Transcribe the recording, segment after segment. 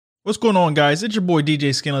What's going on, guys? It's your boy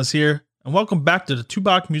DJ Skinless here, and welcome back to the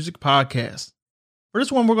Tupac Music Podcast. For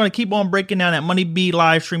this one, we're going to keep on breaking down that Money B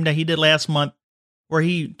live stream that he did last month, where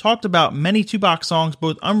he talked about many Tupac songs,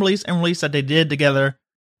 both unreleased and released, that they did together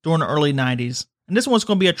during the early 90s. And this one's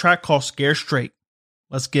going to be a track called Scared Straight.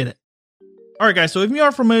 Let's get it. Alright guys, so if you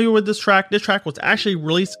are familiar with this track was actually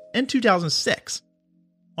released in 2006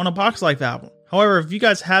 on a Pac's Life album. However, if you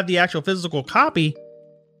guys have the actual physical copy,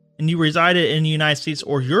 and you resided in the United States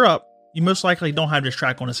or Europe, you most likely don't have this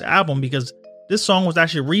track on this album because this song was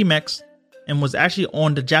actually remixed and was actually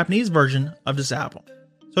on the Japanese version of this album.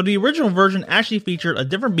 So the original version actually featured a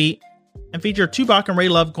different beat and featured Tupac and Ray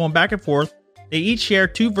Love going back and forth. They each share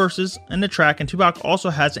two verses in the track, and Tupac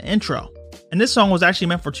also has an intro. And this song was actually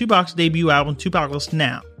meant for Tupac's debut album, Tupacless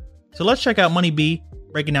Now. So let's check out Money B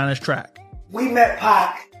breaking down this track. We met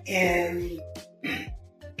Pac in,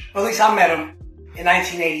 or at least I met him in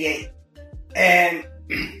 1988, and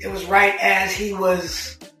it was right as he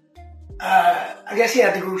was, I guess he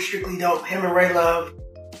had the group Strictly Dope. Him and Ray Love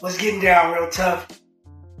was getting down real tough.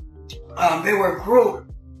 They were a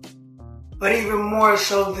group, but even more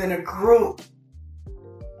so than a group,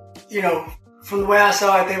 you know, from the way I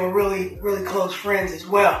saw it, they were really, really close friends as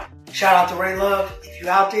well. Shout out to Ray Love, if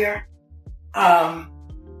you're out there.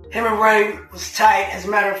 Him and Ray was tight. As a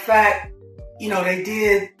matter of fact, you know, they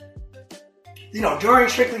did, you know, during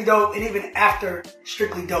Strictly Dope and even after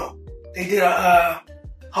Strictly Dope, they did a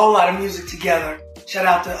whole lot of music together. Shout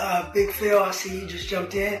out to Big Phil. I see you just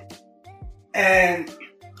jumped in. And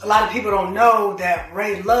a lot of people don't know that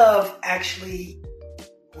Ray Love actually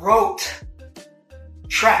wrote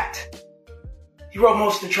Trapped. He wrote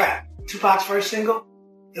most of the track. Tupac's first single.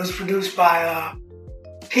 It was produced by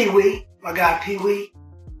Pee Wee, my guy Pee Wee.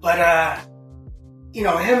 But, you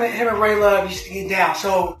know, him and Ray Love used to get down.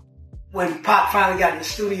 So when Pac finally got in the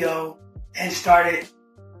studio and started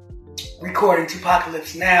recording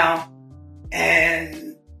Tupacalypse Now,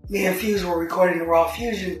 and me and Fuse were recording the Raw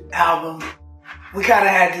Fusion album, we kind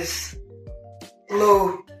of had this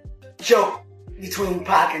little joke between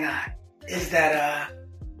Pac and I, is that,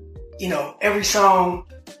 you know, every song,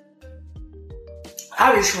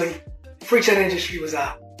 obviously, Freaks of the Industry was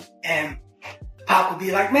out, and Pac would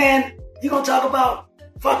be like, man, you gonna talk about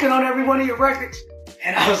fucking on every one of your records?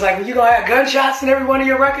 And I was like, well, you gonna have gunshots in every one of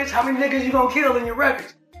your records? How many niggas you gonna kill in your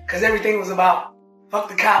records? Because everything was about fuck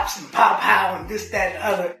the cops and pop how and this, that, and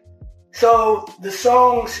other. So the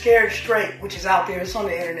song Scared Straight, which is out there, it's on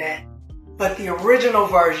the internet, but the original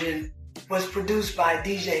version was produced by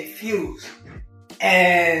DJ Fuse.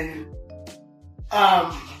 And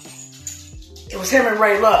it was him and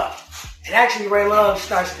Ray Love. And actually Ray Love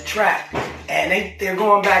starts the track. And they're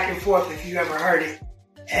going back and forth, if you ever heard it.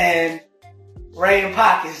 And Ray and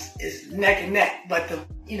Pac is neck and neck, but the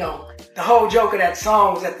whole joke of that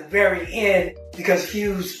song was at the very end because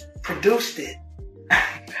Fuse produced it.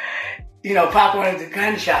 You know, Pac wanted the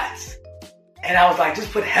gunshots, and I was like,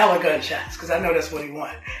 just put hella gunshots because I know that's what he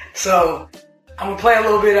wanted. So I'm gonna play a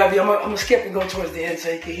little bit of it. I'm gonna skip and go towards the end so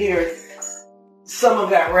you can hear some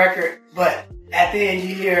of that record. But at the end,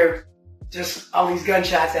 you hear just all these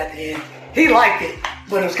gunshots at the end. He liked it,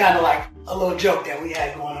 but it was kind of like a little joke that we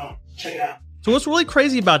had going on. Check it out. So what's really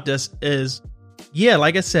crazy about this is, yeah,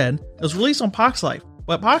 like I said, it was released on Pac's Life,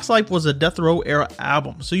 but Pac's Life was a Death Row era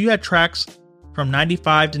album. So you had tracks from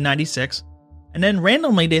 95 to 96, and then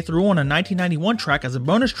randomly they threw on a 1991 track as a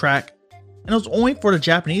bonus track, and it was only for the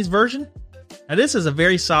Japanese version. Now this is a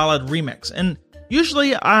very solid remix, and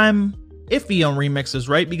usually I'm iffy on remixes,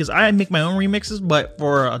 right? Because I make my own remixes, but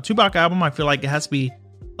for a Tupac album, I feel like it has to be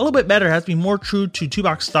a little bit better. It has to be more true to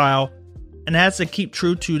Tupac's style, and it has to keep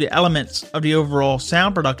true to the elements of the overall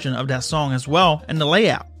sound production of that song as well, and the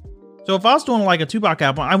layout. So if I was doing like a Tupac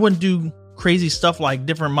album, I wouldn't do crazy stuff like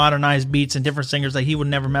different modernized beats and different singers that he would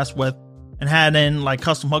never mess with and had in like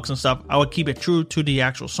custom hooks and stuff. I would keep it true to the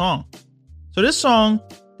actual song. So this song,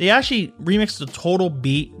 they actually remixed the total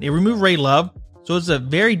beat. They removed Ray Love, so it's a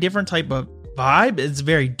very different type of vibe. It's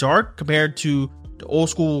very dark compared to the old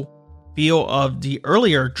school feel of the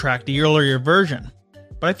earlier track, the earlier version.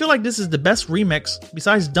 But I feel like this is the best remix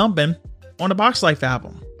besides Dumpin' on the Pac's Life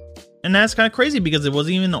album. And that's kind of crazy because it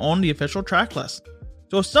wasn't even on the official track list.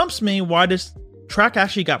 So it stumps me why this track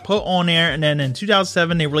actually got put on there, and then in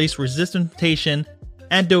 2007 they released Resistance Temptation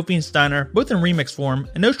and Dope Fiends Diner, both in remix form,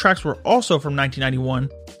 and those tracks were also from 1991,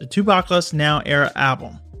 the Tupacless Now era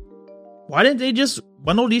album. Why didn't they just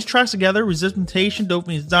bundle these tracks together, Resistance Temptation, Dope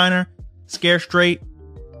Fiends Diner, Scared Straight,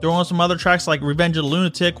 throw on some other tracks like Revenge of the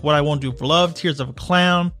Lunatic, What I Won't Do for Love, Tears of a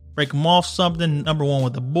Clown, Break 'Em Off Something, Number One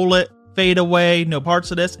with a Bullet, Fade Away, No Parts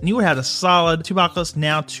of This, and you would have a solid Tupacless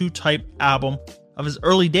Now 2 type album of his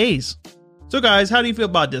early days. So guys, how do you feel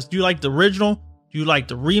about this? Do you like the original? Do you like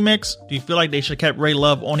the remix? Do you feel like they should have kept Ray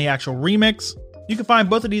Love on the actual remix? You can find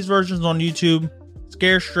both of these versions on YouTube.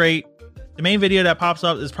 Scare Straight. The main video that pops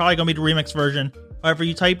up is probably going to be the remix version. However,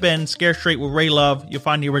 you type in Scare Straight with Ray Love, you'll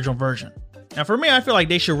find the original version. Now for me, I feel like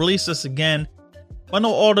they should release this again.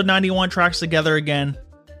 Bundle all the 91 tracks together again.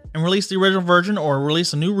 And release the original version or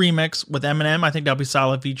release a new remix with Eminem. I think that'll be a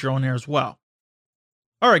solid feature on there as well.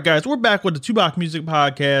 Alright guys, we're back with the Tupac Music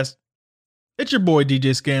Podcast. It's your boy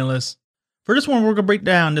DJ Scanless. For this one, we're going to break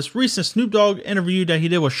down this recent Snoop Dogg interview that he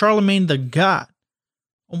did with Charlamagne the God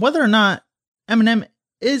on whether or not Eminem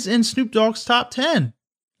is in Snoop Dogg's top 10.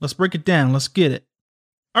 Let's break it down. Let's get it.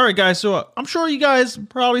 Alright guys, so I'm sure you guys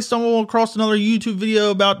probably stumbled across another YouTube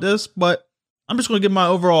video about this, but I'm just going to give my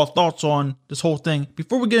overall thoughts on this whole thing.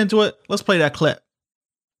 Before we get into it, let's play that clip.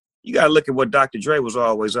 You got to look at what Dr. Dre was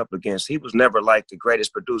always up against. He was never like the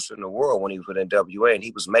greatest producer in the world when he was with NWA, and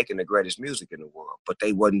he was making the greatest music in the world, but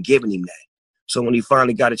they wasn't giving him that. So when he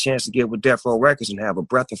finally got a chance to get with Death Row Records and have a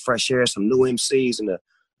breath of fresh air, some new MCs and a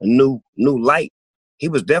new light, he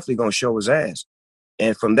was definitely going to show his ass.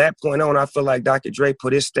 And from that point on, I feel like Dr. Dre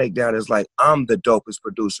put his stake down as like, I'm the dopest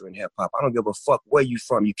producer in hip hop. I don't give a fuck where you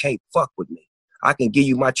from. You can't fuck with me. I can give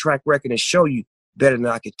you my track record and show you better than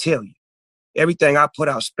I could tell you. Everything I put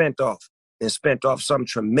out spent off something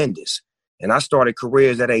tremendous. And I started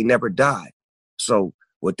careers that ain't never died. So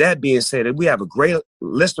with that being said, we have a great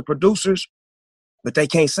list of producers, but they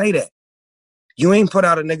can't say that. You ain't put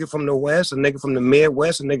out a nigga from the West, a nigga from the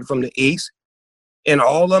Midwest, a nigga from the East, and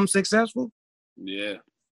all of them successful? Yeah.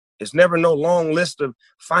 It's never no long list of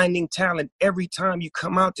finding talent. Every time you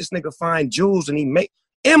come out, this nigga find jewels and he make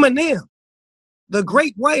Eminem. The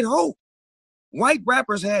great white hope. White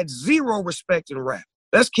rappers had zero respect in rap.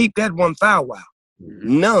 Let's keep that 1,000.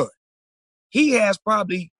 None. He has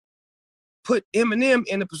probably put Eminem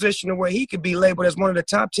in a position where he could be labeled as one of the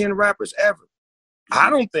top 10 rappers ever. I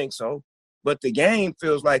don't think so. But the game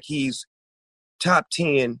feels like he's top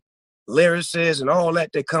 10 lyricists and all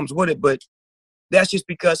that comes with it. But that's just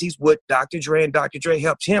because he's with Dr. Dre, and Dr. Dre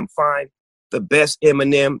helped him find the best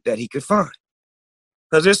Eminem that he could find.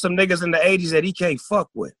 Because there's some niggas in the 80s that he can't fuck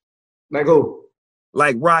with. Like who?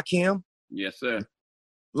 Like Rakim. Yes, sir.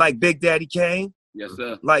 Like Big Daddy Kane. Yes,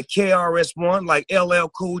 sir. Like KRS-One. Like LL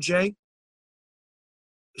Cool J.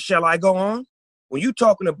 Shall I go on? When you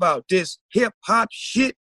talking about this hip-hop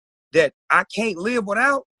shit that I can't live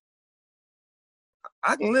without,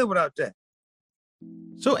 I can live without that.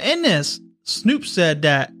 So in this, Snoop said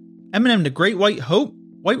that Eminem, the great white hope,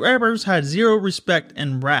 white rappers had zero respect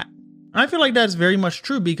in rap. And I feel like that's very much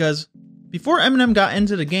true because before Eminem got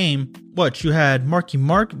into the game, you had Marky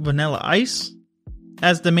Mark, Vanilla Ice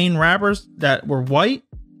as the main rappers that were white.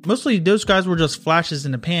 Mostly those guys were just flashes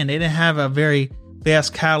in the pan. They didn't have a very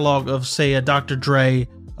vast catalog of, say, a Dr. Dre,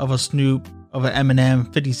 of a Snoop, of an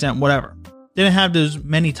Eminem, 50 Cent, whatever. They didn't have those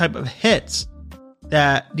many type of hits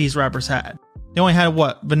that these rappers had. They only had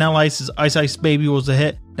Vanilla Ice's Ice Ice Baby was a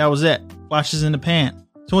hit. That was it. Flashes in the pan.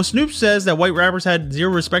 So when Snoop says that white rappers had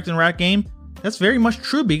zero respect in the rap game, that's very much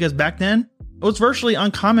true because back then, it was virtually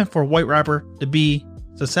uncommon for a white rapper to be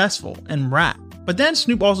successful in rap. But then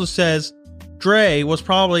Snoop also says Dre was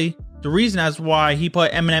probably the reason as why he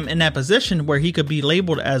put Eminem in that position where he could be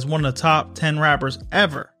labeled as one of the top 10 rappers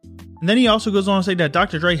ever. And then he also goes on to say that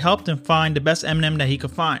Dr. Dre helped him find the best Eminem that he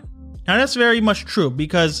could find. Now that's very much true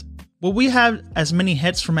because will we have as many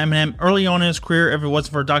hits from Eminem early on in his career if it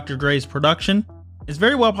wasn't for Dr. Dre's production? It's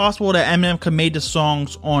very well possible that Eminem could have made the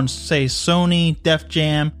songs on, say, Sony, Def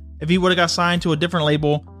Jam. If he would have got signed to a different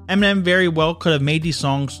label, Eminem very well could have made these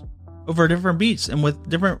songs over different beats and with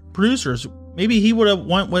different producers. Maybe he would have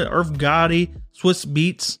went with Irv Gotti, Swiss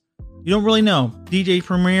Beats. You don't really know. DJ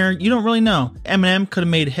Premier, you don't really know. Eminem could have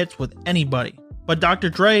made hits with anybody. But Dr.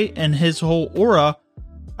 Dre and his whole aura,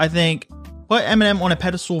 I think, put Eminem on a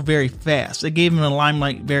pedestal very fast. It gave him the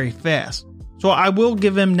limelight very fast. So I will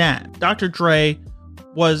give him that. Dr. Dre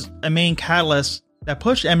was a main catalyst that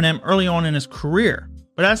pushed Eminem early on in his career.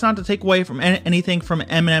 But that's not to take away from anything from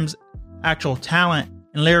Eminem's actual talent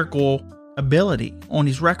and lyrical ability on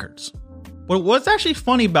these records. But what's actually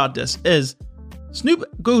funny about this is Snoop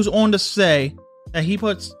goes on to say that he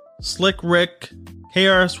puts Slick Rick,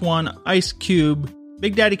 KRS-One, Ice Cube,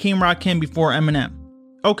 Big Daddy Kane, Rakim before Eminem.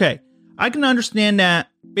 Okay, I can understand that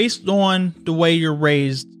based on the way you're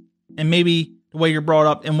raised and maybe the way you're brought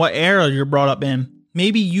up and what era you're brought up in.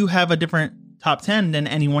 Maybe you have a different top 10 than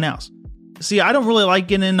anyone else. See, I don't really like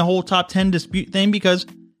getting in the whole top 10 dispute thing because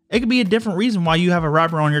it could be a different reason why you have a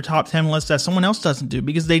rapper on your top 10 list that someone else doesn't do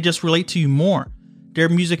because they just relate to you more. Their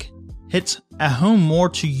music hits at home more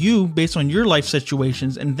to you based on your life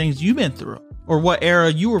situations and things you've been through, or what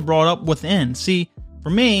era you were brought up within. See, for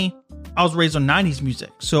me, I was raised on 90s music,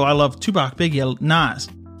 so I love Tupac, Biggie, Nas.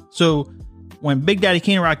 So when Big Daddy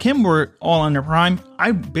Kane and Rakim were all in their prime,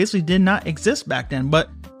 I basically did not exist back then. But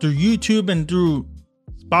through YouTube and through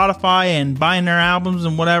Spotify and buying their albums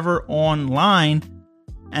and whatever online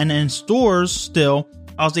and in stores still,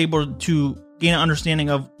 I was able to gain an understanding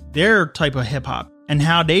of their type of hip hop and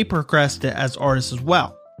how they progressed it as artists as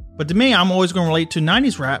well. But to me, I'm always going to relate to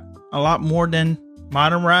 90s rap a lot more than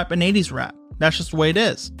modern rap and 80s rap. That's just the way it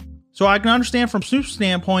is. So I can understand from Snoop's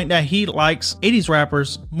standpoint that he likes 80s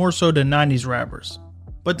rappers more so than 90s rappers.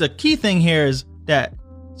 But the key thing here is that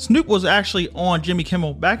Snoop was actually on Jimmy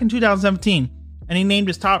Kimmel back in 2017, and he named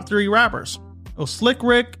his top 3 rappers. It was Slick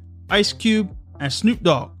Rick, Ice Cube, and Snoop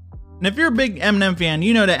Dogg. And if you're a big Eminem fan,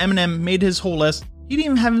 you know that Eminem made his whole list. He didn't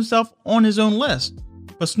even have himself on his own list.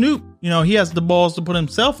 But Snoop, he has the balls to put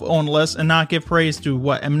himself on the list and not give praise to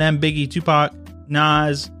Eminem, Biggie, Tupac,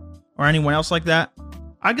 Nas, or anyone else like that.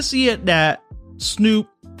 I can see it that Snoop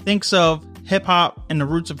thinks of hip hop and the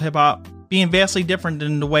roots of hip hop being vastly different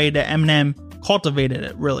than the way that Eminem cultivated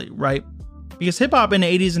it, really, right? Because hip hop in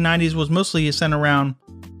the 80s and 90s was mostly centered around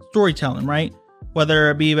storytelling, right?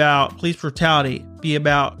 Whether it be about police brutality, be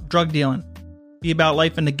about drug dealing, be about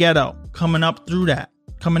life in the ghetto, coming up through that,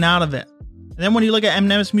 coming out of it. And then when you look at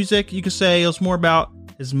Eminem's music, you could say it was more about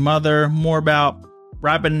his mother, more about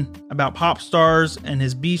rapping about pop stars and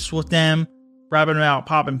his beefs with them, rapping about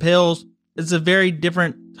popping pills. It's a very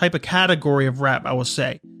different type of category of rap, I would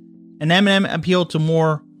say. And Eminem appealed to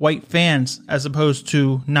more white fans as opposed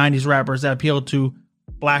to 90s rappers that appealed to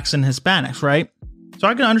blacks and Hispanics, right? So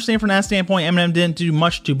I can understand from that standpoint, Eminem didn't do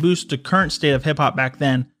much to boost the current state of hip hop back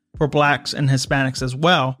then for blacks and Hispanics as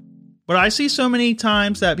well. But I see so many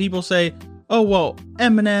times that people say, oh, well,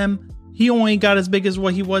 Eminem, he only got as big as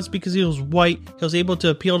what he was because he was white. He was able to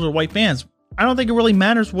appeal to the white fans. I don't think it really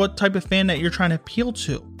matters what type of fan that you're trying to appeal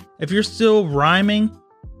to. If you're still rhyming,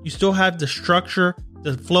 you still have the structure,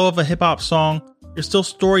 the flow of a hip hop song, you're still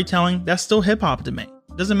storytelling, that's still hip hop to me.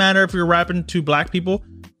 It doesn't matter if you're rapping to black people,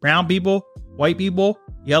 brown people, white people,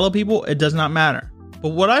 yellow people, it does not matter. But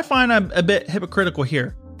what I find a bit hypocritical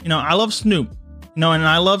here, I love Snoop, and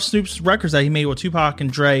I love Snoop's records that he made with Tupac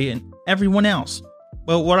and Dre and everyone else.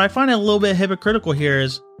 But what I find a little bit hypocritical here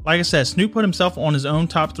is, like I said, Snoop put himself on his own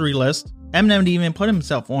top 3 list. Eminem didn't even put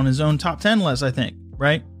himself on his own top 10 list, I think,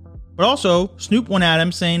 right? But also, Snoop went at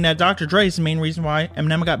him saying that Dr. Dre is the main reason why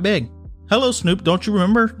Eminem got big. Hello, Snoop, don't you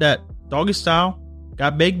remember that Doggy Style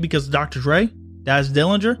got big because of Dr. Dre, Daz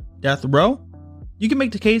Dillinger, Death Row? You can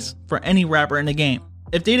make the case for any rapper in the game.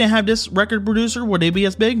 If they didn't have this record producer, would they be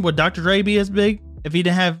as big? Would Dr. Dre be as big if he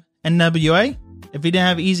didn't have NWA? If he didn't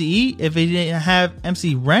have Eazy-E? If he didn't have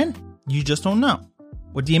MC Ren? You just don't know.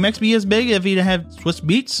 Would DMX be as big if he didn't have Swiss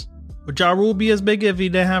Beats? Would Ja Rule be as big if he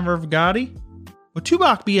didn't have Irv Gotti? Would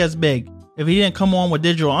Tupac be as big if he didn't come on with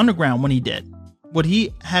Digital Underground when he did? Would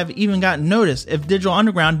he have even gotten noticed if Digital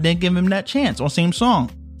Underground didn't give him that chance on the same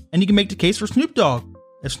song? And you can make the case for Snoop Dogg.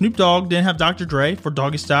 If Snoop Dogg didn't have Dr. Dre for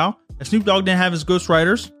Doggy Style, if Snoop Dogg didn't have his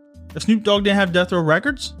ghostwriters, if Snoop Dogg didn't have Death Row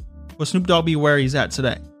Records, would Snoop Dogg be where he's at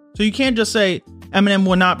today? So you can't just say Eminem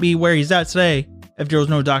would not be where he's at today if there was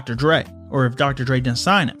no Dr. Dre, or if Dr. Dre didn't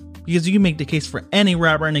sign him, because you can make the case for any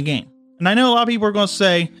rapper in the game. And I know a lot of people are going to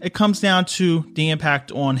say it comes down to the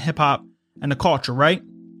impact on hip hop and the culture, right?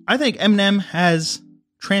 I think Eminem has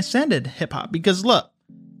transcended hip hop because look,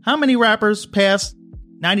 how many rappers past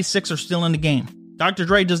 96 are still in the game? Dr.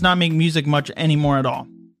 Dre does not make music much anymore at all.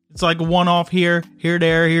 It's like a one-off here,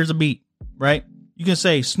 there, here's a beat, right? You can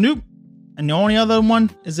say Snoop, and the only other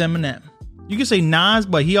one is Eminem. You can say Nas,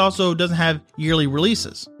 but he also doesn't have yearly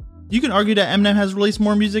releases. You can argue that Eminem has released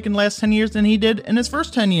more music in the last 10 years than he did in his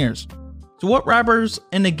first 10 years. So what rappers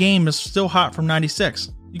in the game is still hot from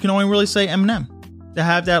 96? You can only really say Eminem to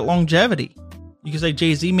have that longevity. You can say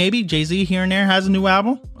Jay-Z maybe. Jay-Z here and there has a new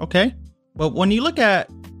album. Okay. But when you look at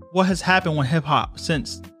what has happened with hip hop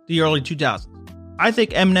since the early 2000s, I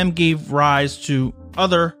think Eminem gave rise to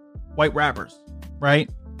other white rappers, right?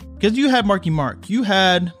 Because you had Marky Mark, you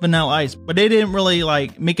had Vanilla Ice, but they didn't really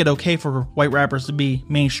make it okay for white rappers to be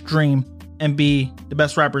mainstream and be the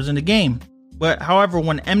best rappers in the game. But however,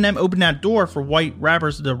 when Eminem opened that door for white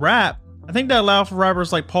rappers to rap, I think that allowed for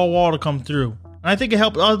rappers like Paul Wall to come through. And I think it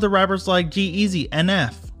helped other rappers like G-Eazy,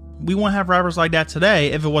 NF. We wouldn't have rappers like that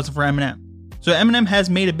today if it wasn't for Eminem. So Eminem has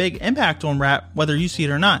made a big impact on rap, whether you see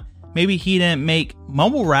it or not. Maybe he didn't make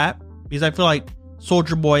mumble rap, because I feel like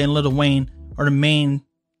Soulja Boy and Lil Wayne are the main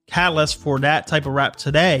catalyst for that type of rap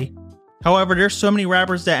today. However, there's so many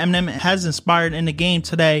rappers that Eminem has inspired in the game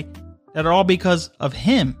today that are all because of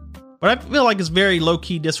him. But I feel like it's very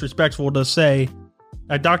low-key disrespectful to say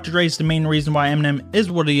that Dr. Dre is the main reason why Eminem is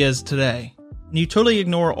what he is today. And you totally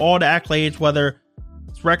ignore all the accolades, whether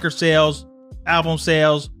it's record sales, album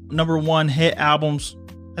sales, number one hit albums.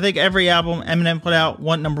 I think every album Eminem put out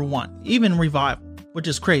went number one, even Revival, which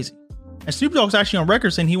is crazy. And Snoop Dogg's actually on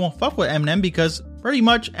record saying he won't fuck with Eminem because pretty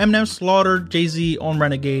much Eminem slaughtered Jay-Z on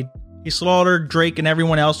Renegade. He slaughtered Drake and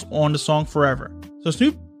everyone else on the song Forever. So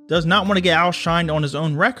Snoop does not want to get outshined on his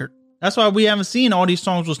own record. That's why we haven't seen all these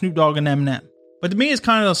songs with Snoop Dogg and Eminem. But to me, it's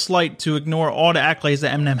kind of a slight to ignore all the accolades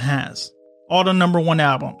that Eminem has. All the number one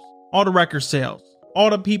albums, all the record sales, all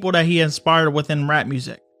the people that he inspired within rap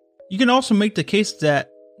music. You can also make the case that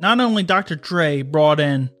not only Dr. Dre brought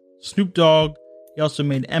in Snoop Dogg, he also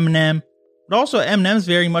made Eminem, but also Eminem is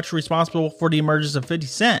very much responsible for the emergence of 50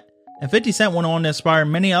 Cent. And 50 Cent went on to inspire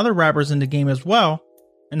many other rappers in the game as well.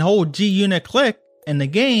 And the whole G-Unit clique in the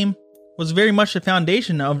game was very much the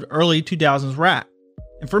foundation of early 2000s rap.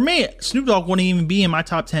 And for me, Snoop Dogg wouldn't even be in my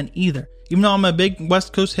top 10 either. Even though I'm a big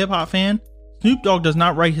West Coast hip hop fan, Snoop Dogg does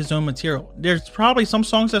not write his own material. There's probably some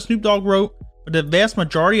songs that Snoop Dogg wrote, but the vast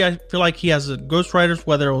majority, I feel like he has ghostwriters,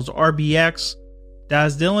 whether it was RBX,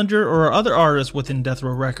 Daz Dillinger, or other artists within Death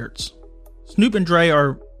Row Records. Snoop and Dre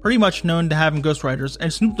are pretty much known to having ghostwriters,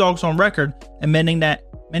 and Snoop Dogg's on record admitting that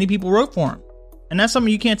many people wrote for him. And that's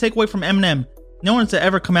something you can't take away from Eminem. No one's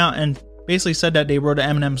ever come out and basically said that they wrote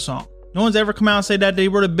an Eminem song. No one's ever come out and said that they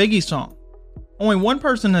wrote a Biggie song. Only one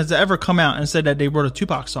person has ever come out and said that they wrote a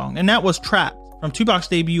Tupac song, and that was Trapped from Tupac's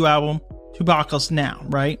debut album, Tupac Now,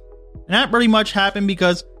 right? And that pretty much happened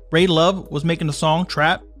because Ray Love was making the song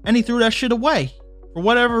Trapped, and he threw that shit away. For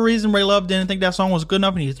whatever reason, Ray Love didn't think that song was good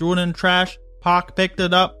enough, and he threw it in the trash. Pac picked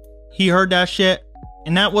it up, he heard that shit,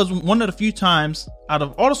 and that was one of the few times out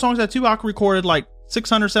of all the songs that Tupac recorded, like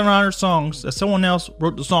 600, 700 songs, that someone else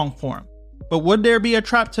wrote the song for him. But would there be a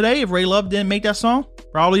Trap today if Ray Love didn't make that song?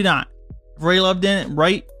 Probably not. If Ray Love didn't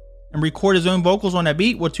write and record his own vocals on that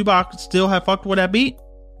beat, would Tupac still have fucked with that beat?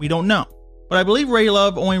 We don't know. But I believe Ray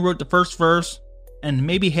Love only wrote the first verse and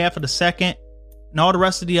maybe half of the second, and all the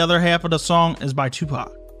rest of the other half of the song is by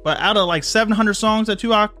Tupac. But out of like 700 songs that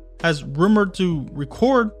Tupac has rumored to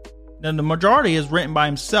record, then the majority is written by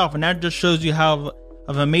himself, and that just shows you how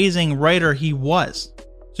of an amazing writer he was.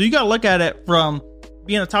 So you gotta look at it from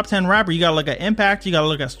being a top 10 rapper. You gotta look at impact, you gotta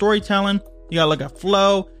look at storytelling, you gotta look at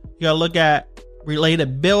flow, you gotta look at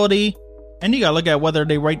relatability, and you gotta look at whether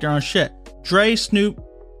they write their own shit. Dre, Snoop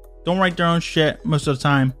don't write their own shit most of the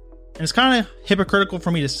time, and it's kind of hypocritical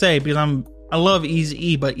for me to say because I love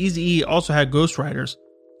Eazy-E, but Eazy-E also had ghostwriters,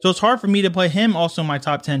 so it's hard for me to put him also in my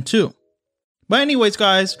top 10 too. But anyways,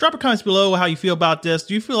 guys, drop a comments below how you feel about this.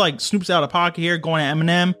 Do you feel like Snoop's out of pocket here going at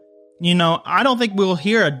Eminem? You know, I don't think we'll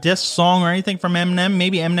hear a diss song or anything from Eminem.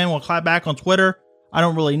 Maybe Eminem will clap back on Twitter. I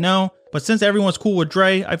don't really know. But since everyone's cool with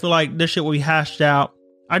Dre, I feel like this shit will be hashed out.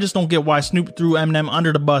 I just don't get why Snoop threw Eminem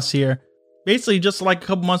under the bus here. Basically, just like a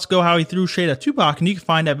couple months ago, how he threw shade at Tupac, and you can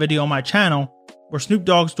find that video on my channel where Snoop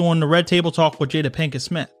Dogg's doing the Red Table Talk with Jada Pinkett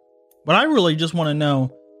Smith. But I really just want to know,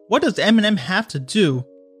 what does Eminem have to do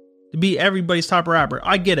to be everybody's top rapper?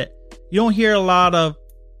 I get it. You don't hear a lot of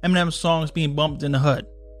Eminem songs being bumped in the hood.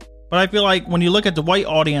 But I feel like when you look at the white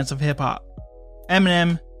audience of hip hop,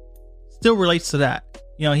 Eminem still relates to that.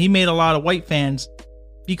 You know, he made a lot of white fans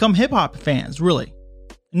become hip hop fans, really.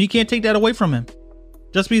 And you can't take that away from him.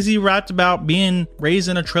 Just because he rapped about being raised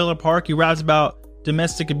in a trailer park, he raps about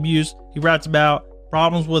domestic abuse, he raps about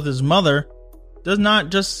problems with his mother, does not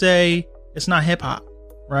just say it's not hip hop,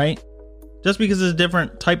 right? Just because it's a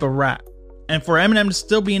different type of rap. And for Eminem to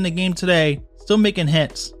still be in the game today, still making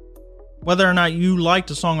hits, whether or not you like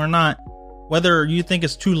the song or not, whether you think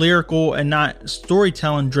it's too lyrical and not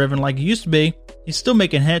storytelling driven like it used to be, he's still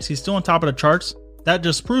making hits, he's still on top of the charts. That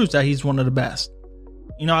just proves that he's one of the best.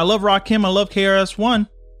 You know, I love Rakim, I love KRS-One,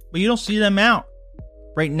 but you don't see them out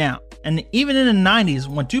right now. And even in the 90s,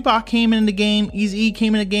 when Tupac came in the game, Eazy-E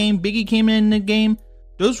came in the game, Biggie came in the game,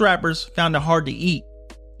 those rappers found it hard to eat.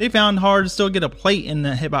 They found it hard to still get a plate in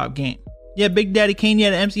the hip hop game. Yeah, Big Daddy Kane, you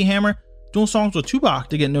had MC Hammer doing songs with Tupac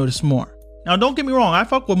to get noticed more. Now, don't get me wrong, I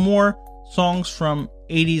fuck with more songs from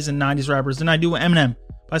 80s and 90s rappers than I do with Eminem,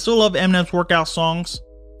 but I still love Eminem's workout songs.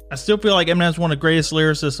 I still feel like Eminem's one of the greatest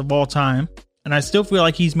lyricists of all time, and I still feel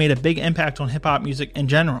like he's made a big impact on hip hop music in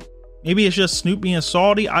general. Maybe it's just Snoop being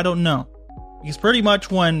salty, I don't know. Because pretty much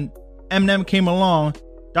when Eminem came along,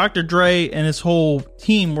 Dr. Dre and his whole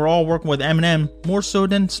team were all working with Eminem more so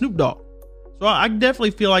than Snoop Dogg. So I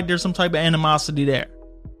definitely feel like there's some type of animosity there.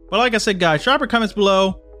 But like I said, guys, drop your comments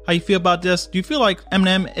below how you feel about this. Do you feel like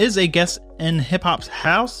Eminem is a guest in hip hop's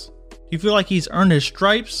house? Do you feel like he's earned his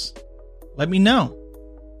stripes? let me know.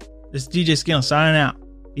 This is DJ Skillin signing out.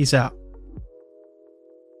 Peace out.